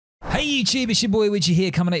Hey YouTube, it's your boy Widgie here,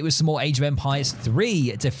 coming at you with some more Age of Empires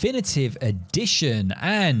 3 Definitive Edition.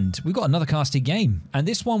 And we've got another casted game. And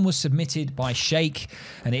this one was submitted by Shake.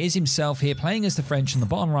 And it is himself here playing as the French on the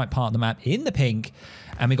bottom right part of the map in the pink.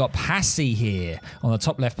 And we got Passy here on the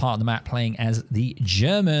top left part of the map playing as the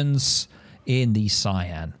Germans in the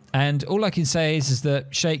cyan. And all I can say is that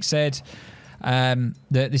Shake said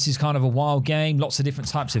that this is kind of a wild game, lots of different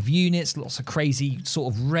types of units, lots of crazy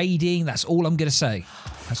sort of raiding. That's all I'm going to say.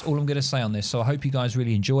 That's all I'm going to say on this. So I hope you guys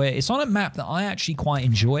really enjoy it. It's on a map that I actually quite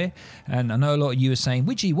enjoy. And I know a lot of you are saying,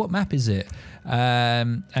 Widgie, what map is it?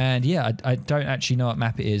 And yeah, I don't actually know what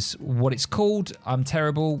map it is. What it's called, I'm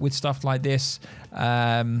terrible with stuff like this.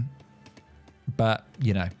 But,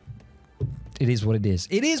 you know, it is what it is.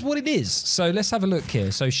 It is what it is. So let's have a look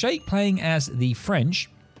here. So Shake playing as the French.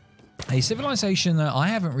 A civilization that I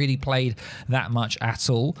haven't really played that much at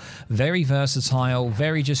all. Very versatile,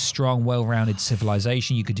 very just strong, well-rounded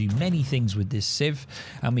civilization. You could do many things with this civ.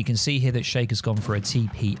 And we can see here that Shake has gone for a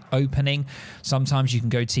TP opening. Sometimes you can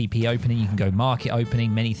go TP opening, you can go market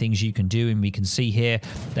opening, many things you can do. And we can see here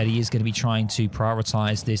that he is going to be trying to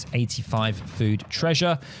prioritize this 85 food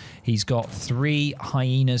treasure. He's got 3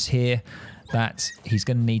 hyenas here that he's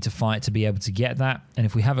going to need to fight to be able to get that. And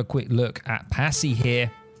if we have a quick look at Passy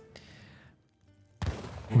here,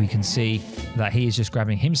 we can see that he is just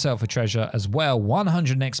grabbing himself a treasure as well.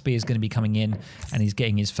 100 XP is going to be coming in, and he's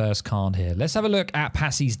getting his first card here. Let's have a look at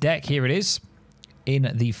Passy's deck. Here it is in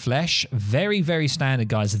the flesh. Very, very standard,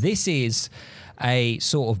 guys. This is a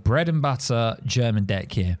sort of bread and butter German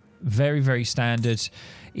deck here. Very, very standard.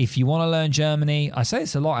 If you want to learn Germany, I say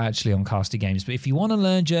it's a lot actually on casted games, but if you want to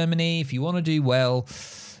learn Germany, if you want to do well,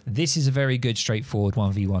 this is a very good, straightforward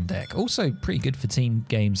 1v1 deck. Also pretty good for team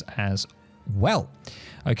games as well.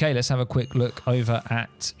 Okay, let's have a quick look over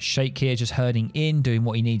at Shake here, just herding in, doing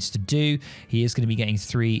what he needs to do. He is going to be getting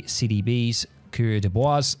 3 CDBs. Courier de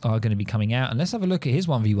Bois are going to be coming out. And let's have a look at his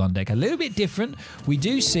 1v1 deck. A little bit different. We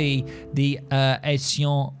do see the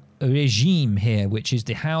Ancien Regime here, which is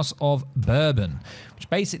the House of Bourbon, which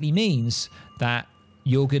basically means that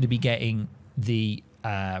you're going to be getting the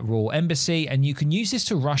Royal Embassy, and you can use this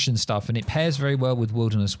to rush and stuff, and it pairs very well with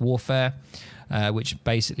Wilderness Warfare, which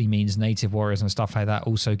basically means native warriors and stuff like that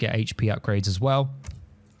also get HP upgrades as well.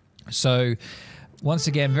 So once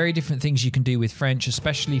again, very different things you can do with French,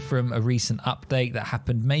 especially from a recent update that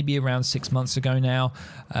happened maybe around 6 months ago now,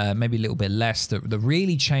 maybe a little bit less, that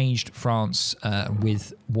really changed France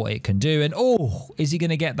with what it can do. And oh, is he going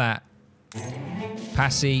to get that?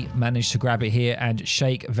 Passy managed to grab it here, and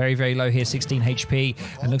Shake very, very low here, 16 HP,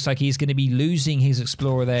 and looks like he's going to be losing his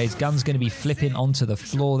Explorer there. His gun's going to be flipping onto the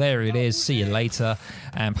floor. There it is. See you later.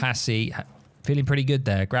 And Passy feeling pretty good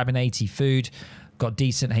there, grabbing 80 food, got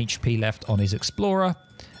decent HP left on his Explorer,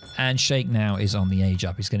 and Shake now is on the age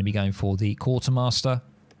up. He's going to be going for the Quartermaster.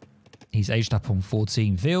 He's aged up on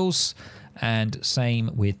 14 Vils. And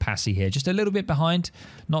same with Passy here. Just a little bit behind.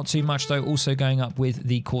 Not too much, though. Also going up with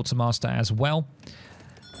the Quartermaster as well.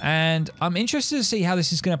 And I'm interested to see how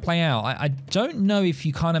this is going to play out. I don't know if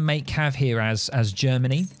you kind of make Cav here as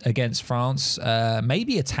Germany against France.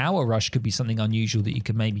 Maybe a tower rush could be something unusual that you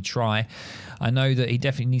could maybe try. I know that he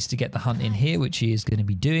definitely needs to get the hunt in here, which he is going to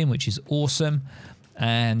be doing, which is awesome.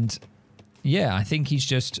 And yeah, I think he's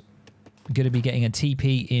just going to be getting a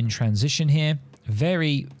TP in transition here.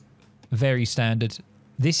 Very, very standard.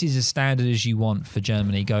 This is as standard as you want for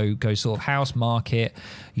Germany. Go sort of house market.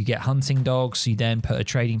 You get hunting dogs. You then put a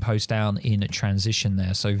trading post down in a transition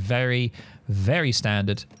there. So very, very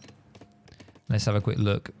standard. Let's have a quick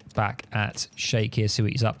look back at Shake here, see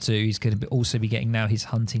what he's up to. He's going to also be getting now his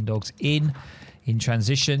hunting dogs in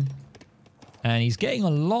transition. And he's getting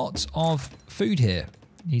a lot of food here.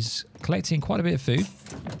 He's collecting quite a bit of food.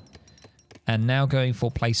 And now going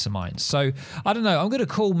for Place of Mines. So, I don't know. I'm going to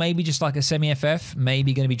call maybe just like a semi-FF.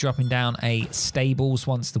 Maybe going to be dropping down a stables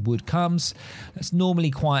once the wood comes. That's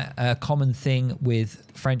normally quite a common thing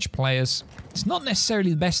with French players. It's not necessarily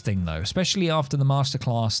the best thing, though, especially after the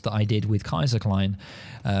masterclass that I did with Kaiserklein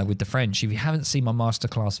with the French. If you haven't seen my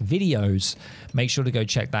masterclass videos, make sure to go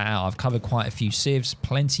check that out. I've covered quite a few civs,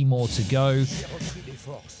 plenty more to go.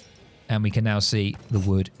 And we can now see the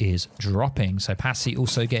wood is dropping. So Passy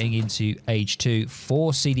also getting into age 2.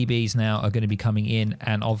 4 CDBs now are going to be coming in.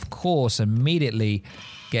 And of course, immediately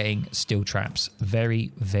getting steel traps.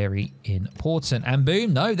 Very, very important. And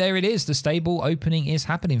boom, no, there it is. The stable opening is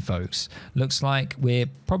happening, folks. Looks like we're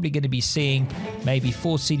probably going to be seeing maybe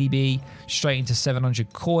 4 CDB straight into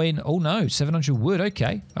 700 coin. Oh no, 700 wood.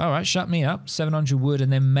 Okay. All right, shut me up. 700 wood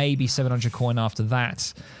and then maybe 700 coin after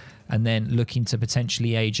that. And then looking to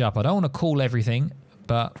potentially age up. I don't want to call everything,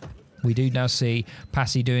 but we do now see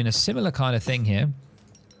Passy doing a similar kind of thing here.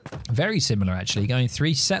 Very similar, actually, going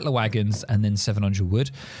 3 settler wagons and then 700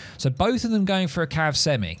 wood. So both of them going for a cav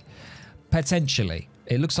semi, potentially.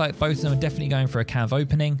 It looks like both of them are definitely going for a cav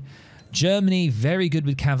opening. Germany, very good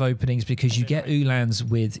with cav openings because you get Ulans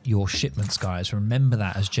with your shipments, guys. Remember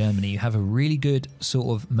that as Germany. You have a really good sort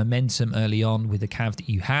of momentum early on with the cav that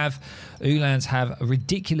you have. Ulans have a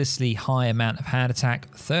ridiculously high amount of hand attack,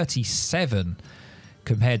 37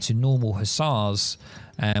 compared to normal hussars.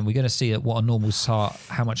 And we're going to see what a normal hussar,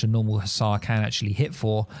 how much a normal hussar can actually hit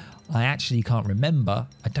for. I actually can't remember.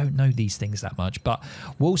 I don't know these things that much, but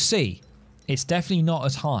we'll see. It's definitely not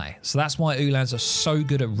as high. So that's why Ulans are so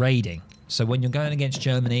good at raiding. So when you're going against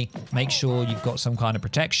Germany, make sure you've got some kind of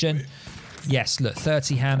protection. Yes, look,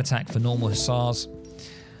 30 hand attack for normal hussars.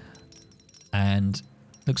 And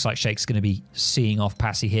looks like Sheik's going to be seeing off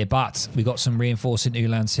Passy here. But we got some reinforcing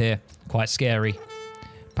Ulans here. Quite scary.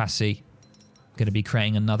 Passy going to be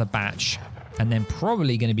creating another batch. And then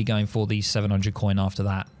probably going to be going for the 700 coin after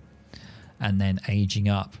that. And then aging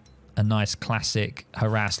up. A nice classic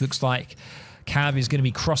harass. Looks like Cav is going to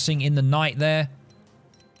be crossing in the night there.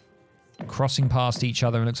 Crossing past each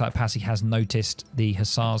other. It looks like Passy has noticed the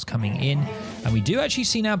hussars coming in. And we do actually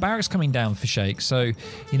see now barracks coming down for Sheikh. So,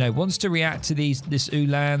 you know, wants to react to this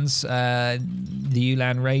Ulans, the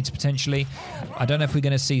Ulan raids potentially. I don't know if we're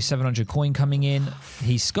going to see 700 coin coming in.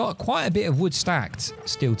 He's got quite a bit of wood stacked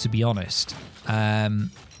still, to be honest.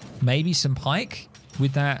 Maybe some pike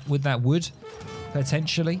with that wood,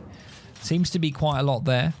 potentially. Seems to be quite a lot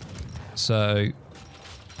there. So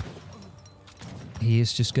he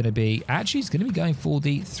is just going to be... Actually, he's going to be going for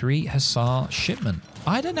the 3 hussar shipment.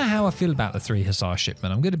 I don't know how I feel about the 3 hussar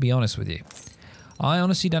shipment. I'm going to be honest with you. I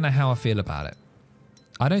honestly don't know how I feel about it.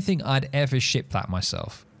 I don't think I'd ever ship that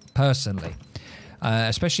myself, personally.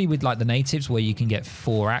 Especially with like the natives where you can get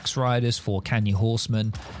 4 axe riders, 4 Canyon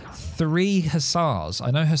horsemen, 3 hussars.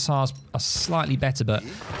 I know hussars are slightly better, but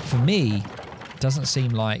for me... doesn't seem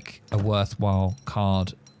like a worthwhile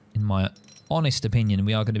card in my honest opinion.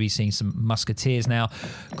 We are going to be seeing some musketeers now.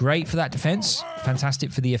 Great for that defense.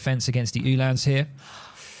 Fantastic for the offense against the Ulans here.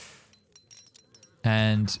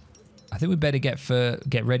 And I think we better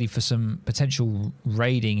get ready for some potential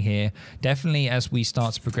raiding here. Definitely as we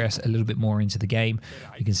start to progress a little bit more into the game.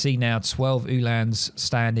 You can see now 12 Ulans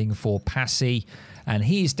standing for Passy. And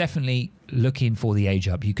he's definitely looking for the age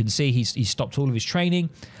up. You can see he's stopped all of his training.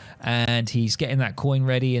 And he's getting that coin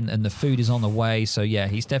ready and the food is on the way. So, yeah,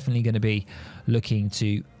 he's definitely going to be looking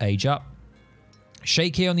to age up.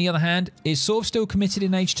 Sheikh here, on the other hand, is sort of still committed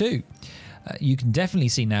in age 2. You can definitely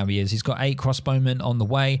see now he is. He's got 8 crossbowmen on the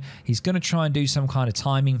way. He's going to try and do some kind of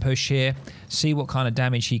timing push here. See what kind of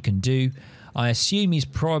damage he can do. I assume he's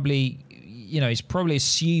probably... You know, he's probably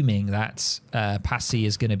assuming that Passy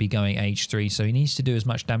is going to be going age 3. So he needs to do as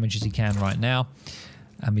much damage as he can right now.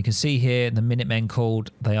 And we can see here the Minutemen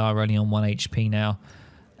called. They are only on 1 HP now.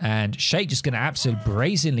 And Sheikh just going to absolutely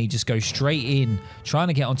brazenly just go straight in, trying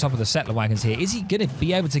to get on top of the settler wagons here. Is he going to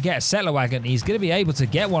be able to get a settler wagon? He's going to be able to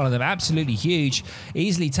get one of them. Absolutely huge.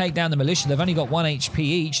 Easily take down the militia. They've only got 1 HP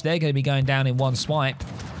each. They're going to be going down in one swipe.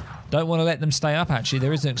 Don't want to let them stay up, actually.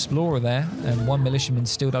 There is an explorer there, and 1 militiaman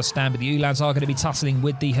still does stand, but the Ulans are going to be tussling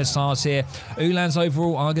with the hussars here. Ulans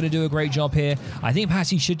overall are going to do a great job here. I think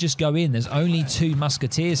Passy should just go in. There's only 2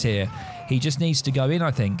 musketeers here. He just needs to go in,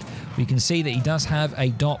 I think. We can see that he does have a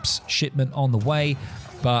DOPS shipment on the way,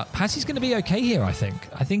 but Passy's going to be okay here, I think.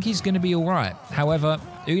 I think he's going to be all right. However,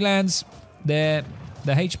 Ulans, their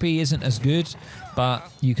HP isn't as good, but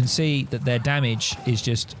you can see that their damage is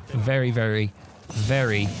just very, very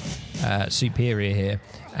superior here.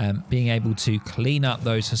 Being able to clean up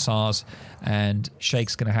those hussars, and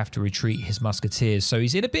Sheikh's going to have to retreat his musketeers. So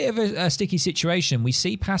he's in a bit of a sticky situation. We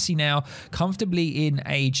see Passy now comfortably in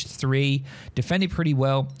age 3, defended pretty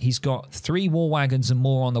well. He's got 3 war wagons and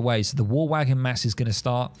more on the way, so the war wagon mass is going to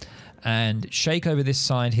start, and Sheikh over this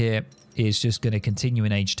side here is just going to continue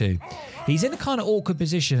in age 2. He's in a kind of awkward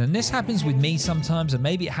position, and this happens with me sometimes, and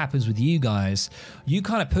maybe it happens with you guys. You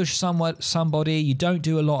kind of push somebody, you don't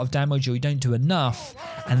do a lot of damage, or you don't do enough,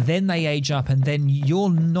 and then they age up, and then you're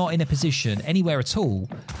not in a position anywhere at all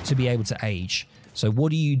to be able to age. So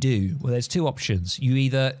what do? Well, there's 2 options. You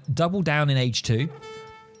either double down in age 2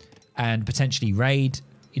 and potentially raid,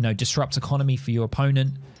 you know, disrupt economy for your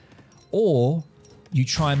opponent, or you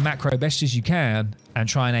try and macro best as you can and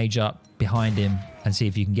try and age up behind him and see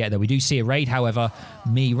if you can get there. We do see a raid, however.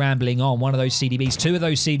 Me rambling on. 1 of those CDBs, 2 of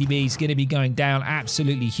those CDBs going to be going down.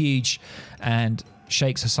 Absolutely huge. And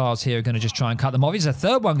Sheikh's hussars here are going to just try and cut them off. Is a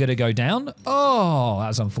 3rd one going to go down? Oh,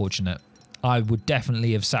 that's unfortunate. I would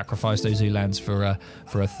definitely have sacrificed those Ulans for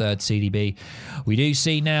a third CDB. We do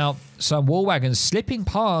see now some war wagons slipping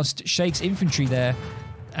past Sheik's infantry there,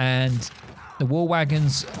 and the war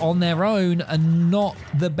wagons on their own are not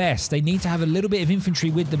the best. They need to have a little bit of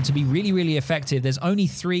infantry with them to be really, really effective. There's only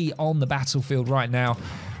 3 on the battlefield right now.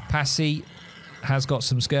 Passy has got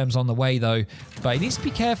some skirms on the way though, but he needs to be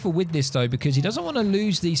careful with this though, because he doesn't want to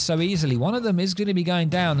lose these so easily. One of them is going to be going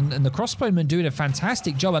down, and the crossbowmen doing a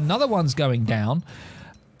fantastic job. Another one's going down,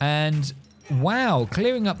 and wow,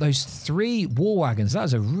 clearing up those 3 war wagons. That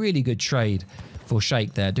was a really good trade for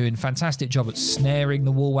Sheik there, doing a fantastic job at snaring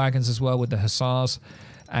the war wagons as well with the hussars.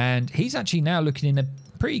 And he's actually now looking in a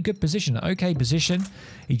pretty good position, okay position.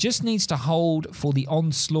 He just needs to hold for the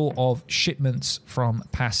onslaught of shipments from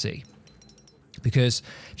Passy. Because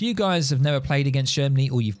if you guys have never played against Germany,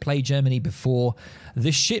 or you've played Germany before,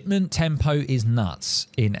 the shipment tempo is nuts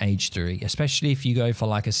in Age 3, especially if you go for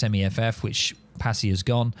like a semi-FF, which Passy has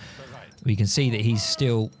gone. We can see that he's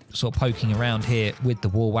still sort of poking around here with the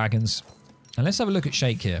war wagons. And let's have a look at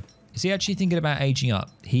Sheik here. Is he actually thinking about aging up?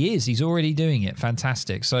 He is. He's already doing it.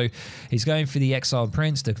 Fantastic. So he's going for the Exiled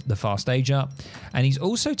Prince, the fast age up. And he's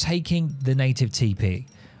also taking the native TP.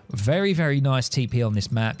 Very, very nice TP on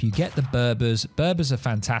this map. You get the Berbers. Berbers are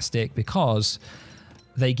fantastic because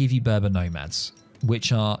they give you Berber nomads,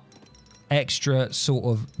 which are extra sort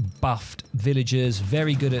of buffed villagers,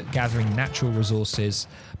 very good at gathering natural resources,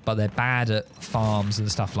 but they're bad at farms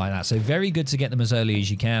and stuff like that. So very good to get them as early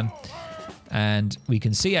as you can. And we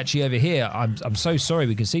can see actually over here, I'm so sorry,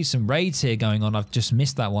 we can see some raids here going on. I've just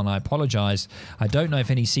missed that one. I apologize. I don't know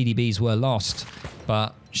if any CDBs were lost,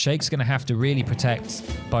 but Sheik's going to have to really protect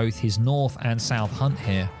both his north and south hunt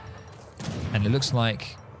here. And it looks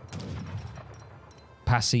like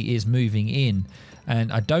Passy is moving in.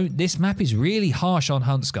 And this map is really harsh on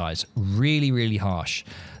hunts, guys. Really, really harsh.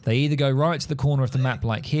 They either go right to the corner of the map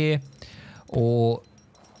like here, or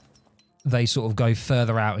they sort of go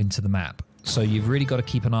further out into the map. So you've really got to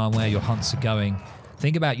keep an eye on where your hunts are going.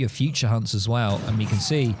 Think about your future hunts as well. And we can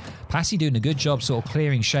see Passy doing a good job sort of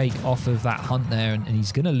clearing Sheik off of that hunt there. And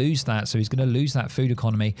he's going to lose that. So he's going to lose that food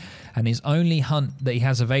economy. And his only hunt that he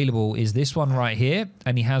has available is this one right here.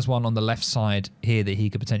 And he has one on the left side here that he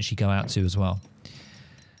could potentially go out to as well.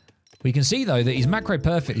 We can see, though, that he's macroed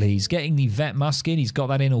perfectly. He's getting the Vet Muskin. He's got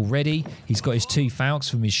that in already. He's got his 2 Falcons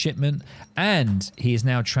from his shipment. And he is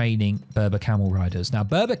now training Berber Camel Riders. Now,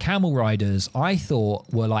 Berber Camel Riders, I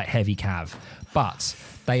thought, were like heavy cav. But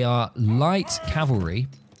they are light cavalry.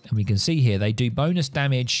 And we can see here, they do bonus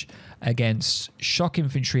damage against shock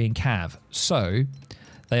infantry and cav. So,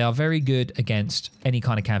 they are very good against any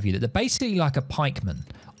kind of cav unit. They're basically like a pikeman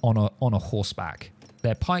on a horseback.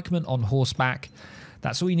 They're pikemen on horseback.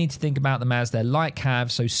 That's all you need to think about them as. They're light cav,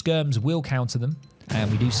 so skirms will counter them. And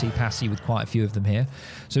we do see Passy with quite a few of them here.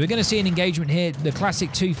 So we're going to see an engagement here. The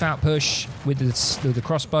classic 2 Falcon push with the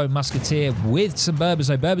crossbow musketeer with some Berbers.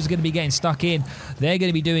 So Berbers are going to be getting stuck in. They're going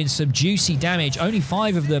to be doing some juicy damage. Only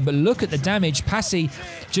 5 of them, but look at the damage. Passy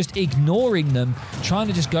just ignoring them, trying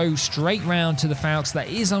to just go straight round to the Falcons. That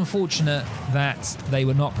is unfortunate that they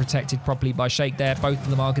were not protected properly by Sheik there. Both of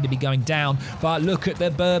them are going to be going down. But look at the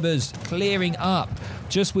Berbers clearing up.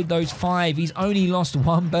 Just with those 5, he's only lost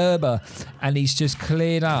 1 Berber, and he's just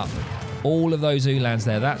cleared up all of those Ulans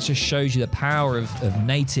there. That just shows you the power of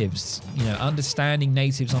natives, you know, understanding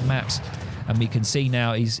natives on maps. And we can see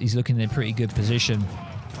now he's looking in a pretty good position.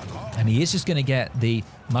 And he is just going to get the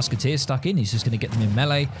musketeers stuck in. He's just going to get them in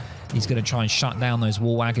melee. He's going to try and shut down those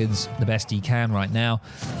war wagons the best he can right now.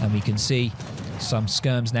 And we can see some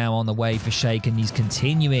skirms now on the way for Sheik, and he's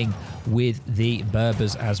continuing with the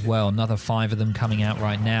Berbers as well. Another 5 of them coming out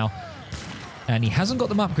right now. And he hasn't got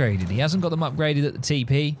them upgraded. He hasn't got them upgraded at the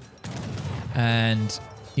TP. And,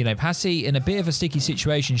 you know, Passy in a bit of a sticky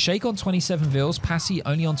situation. Sheik on 27 vils, Passy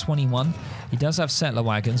only on 21. He does have settler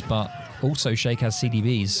wagons, but also Sheik has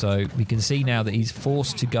CDBs. So we can see now that he's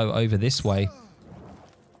forced to go over this way.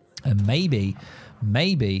 And maybe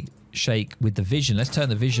Sheik with the vision. Let's turn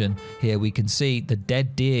the vision here. We can see the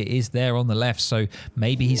dead deer is there on the left, so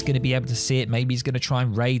maybe he's going to be able to see it. Maybe he's going to try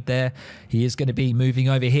and raid there. He is going to be moving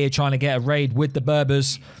over here trying to get a raid with the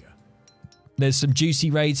Berbers. There's some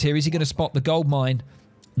juicy raids here. Is he going to spot the gold mine?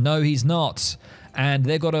 No, he's not. And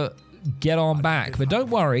they've got to get on back. But don't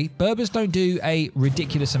worry, Berbers don't do a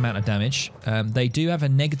ridiculous amount of damage. They do have a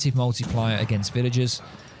negative multiplier against villagers,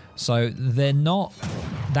 so they're not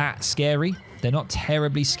that scary. They're not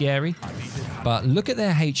terribly scary, but look at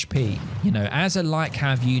their HP. You know, as a light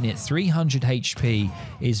cav unit, 300 HP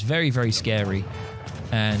is very, very scary.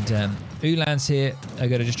 And Ulans here are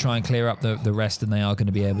going to just try and clear up the rest, and they are going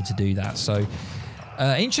to be able to do that. So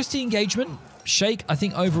Interesting engagement. Shake, I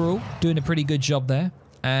think, overall, doing a pretty good job there.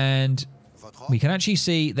 And we can actually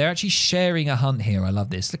see they're actually sharing a hunt here. I love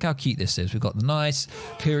this. Look how cute this is. We've got the nice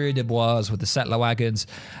Courier de Bois with the settler wagons.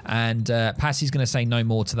 And Passy's going to say no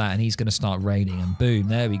more to that, and he's going to start raiding. And boom,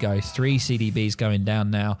 there we go. 3 CDBs going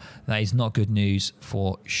down now. That is not good news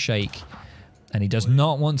for Shake. And he does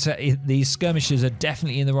not want to... These skirmishers are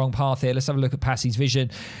definitely in the wrong path here. Let's have a look at Passy's vision.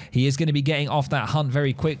 He is going to be getting off that hunt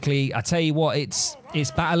very quickly. I tell you what, it's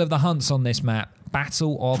Battle of the Hunts on this map.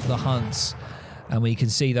 Battle of the Hunts. And we can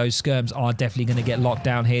see those skirms are definitely going to get locked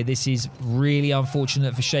down here. This is really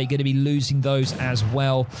unfortunate for Shake. Going to be losing those as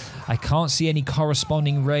well. I can't see any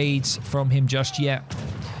corresponding raids from him just yet.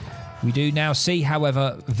 We do now see,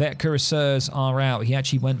 however, Vet Cuirassiers are out. He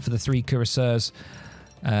actually went for the 3 Cuirassiers.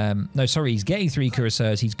 No, sorry, he's getting 3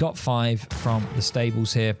 Cuirassiers. He's got 5 from the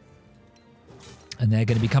stables here. And they're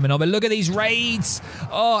going to be coming on. But look at these raids.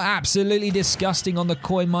 Oh, absolutely disgusting on the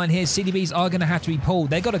coin mine here. CDBs are going to have to be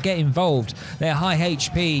pulled. They've got to get involved. They're high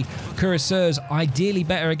HP. Cuirassiers ideally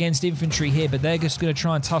better against infantry here, but they're just going to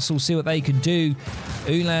try and tussle, see what they can do.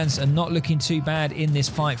 Ulans are not looking too bad in this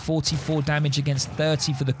fight. 44 damage against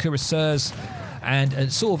 30 for the Cuirassiers. And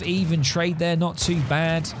a sort of even trade there, not too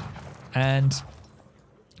bad. And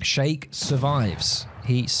Shake survives.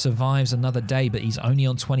 He survives another day, but he's only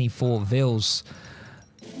on 24 vils.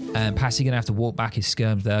 And Passy going to have to walk back his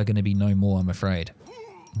skirms. There are going to be no more, I'm afraid.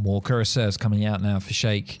 More Cuirassiers coming out now for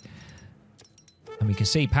Shake. And we can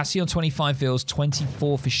see Passy on 25 vils,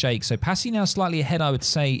 24 for Shake. So Passy now slightly ahead, I would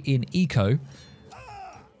say, in eco.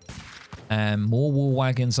 And more war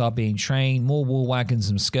wagons are being trained. More war wagons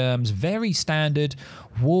and skirms. Very standard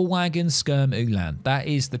war wagon, skirm, Ulan. That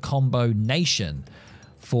is the combo nation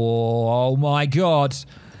for... Oh, my God.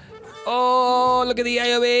 Oh, look at the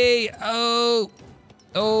AoE.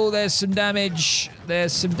 Oh, there's some damage.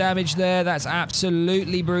 There's some damage there. That's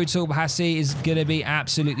absolutely brutal. Passy is going to be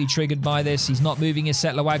absolutely triggered by this. He's not moving his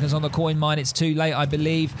settler wagons on the coin mine. It's too late, I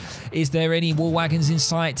believe. Is there any war wagons in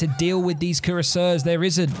sight to deal with these Cuirassiers? There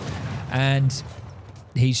isn't. And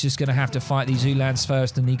he's just going to have to fight these Ulans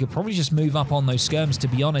first, and he could probably just move up on those skirms, to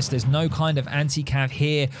be honest. There's no kind of anti-cav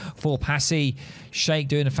here for Passy. Shake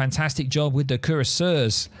doing a fantastic job with the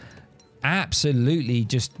Cuirassiers. Absolutely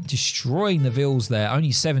just destroying the vils there.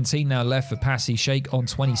 Only 17 now left for Passy. Shake on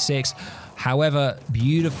 26. However,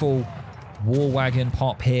 beautiful war wagon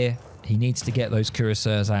pop here. He needs to get those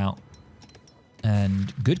Cuirassiers out.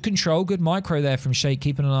 And good control, good micro there from Shake,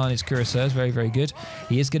 keeping an eye on his Cuirassiers. Very, very good.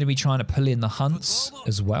 He is going to be trying to pull in the hunts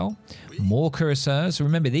as well. More Cuirassiers.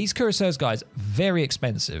 Remember, these Cuirassiers, guys, very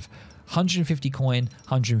expensive. 150 coin,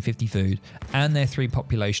 150 food, and they're 3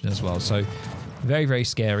 population as well. So very, very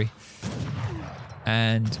scary.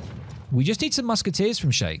 And we just need some musketeers from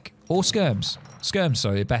Shake. Or skirms. Skirms,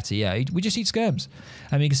 sorry, better, yeah. We just need skirms.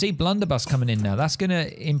 And you can see blunderbuss coming in now. That's going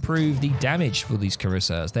to improve the damage for these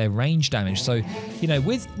Cuirassiers. Their range damage. So, you know,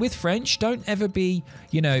 with French, don't ever be,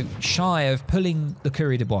 you know, shy of pulling the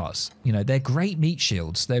Courier de Bois. You know, they're great meat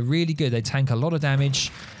shields. They're really good. They tank a lot of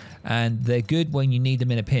damage. And they're good when you need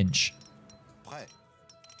them in a pinch.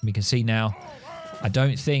 We can see now, I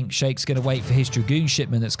don't think Shake's going to wait for his Dragoon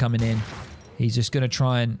shipment that's coming in. He's just going to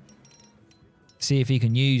try and see if he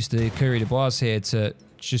can use the Courier de Bois here to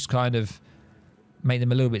just kind of make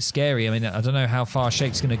them a little bit scary. I mean, I don't know how far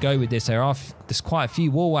Shake's going to go with this. There's quite a few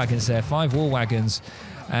war wagons there, 5 war wagons.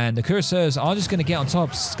 And the Cuirassiers are just going to get on top.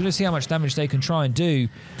 It's going to see how much damage they can try and do.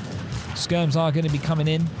 Skirms are going to be coming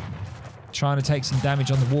in, trying to take some damage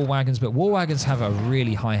on the war wagons, but war wagons have a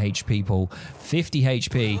really high HP pool, 50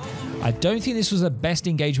 HP. I don't think this was the best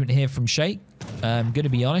engagement here from Shake. I'm going to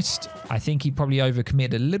be honest. I think he probably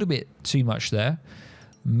overcommitted a little bit too much there.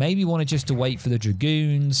 Maybe wanted just to wait for the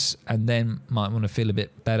Dragoons and then might want to feel a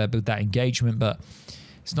bit better with that engagement, but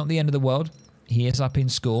it's not the end of the world. He is up in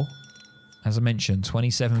score. As I mentioned,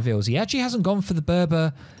 27 vils. He actually hasn't gone for the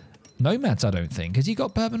Berber Nomads, I don't think. Has he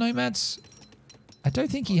got Berber Nomads? I don't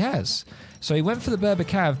think he has. So he went for the Berber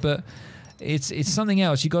Cav, but it's something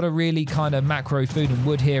else. You've got to really kind of macro food and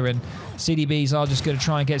wood here, and CDBs are just going to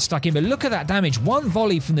try and get stuck in. But look at that damage. 1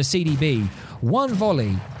 volley from the CDB. 1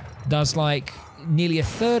 volley does like nearly a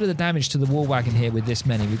third of the damage to the war wagon here with this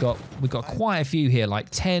many. We've got quite a few here, like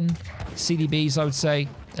 10 CDBs, I would say,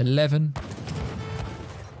 11.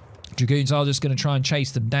 Dragoons are just going to try and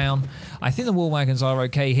chase them down. I think the war wagons are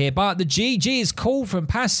okay here, but the GG is called from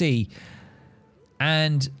Passy.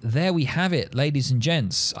 And there we have it, ladies and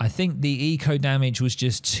gents. I think the eco damage was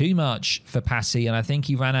just too much for Passy, and I think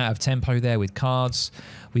he ran out of tempo there with cards.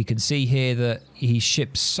 We can see here that he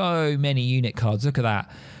shipped so many unit cards. Look at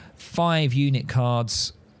that. 5 unit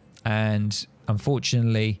cards, and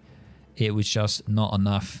unfortunately, it was just not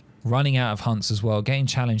enough. Running out of hunts as well, getting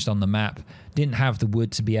challenged on the map. Didn't have the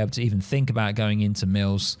wood to be able to even think about going into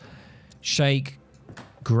mills. Shake,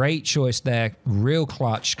 great choice there. Real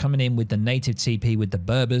clutch, coming in with the native TP with the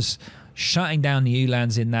Berbers, shutting down the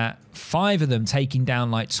Ulans in that. 5 of them taking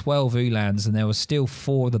down like 12 Ulans, and there were still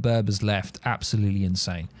 4 of the Berbers left. Absolutely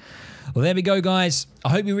insane. Well, there we go, guys. I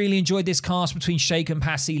hope you really enjoyed this cast between Shake and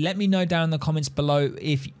Passy. Let me know down in the comments below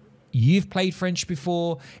if you've played French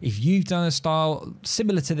before, if you've done a style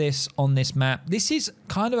similar to this on this map. This is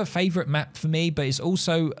kind of a favorite map for me, but it's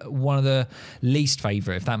also one of the least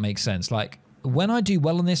favorite, if that makes sense. Like, when I do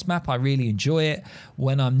well on this map, I really enjoy it.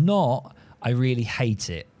 When I'm not, I really hate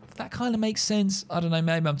it. If that kind of makes sense. I don't know,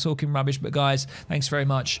 maybe I'm talking rubbish, but guys, thanks very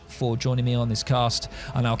much for joining me on this cast,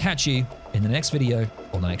 and I'll catch you in the next video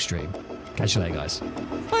or the next stream. Catch you later, guys.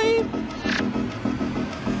 Bye.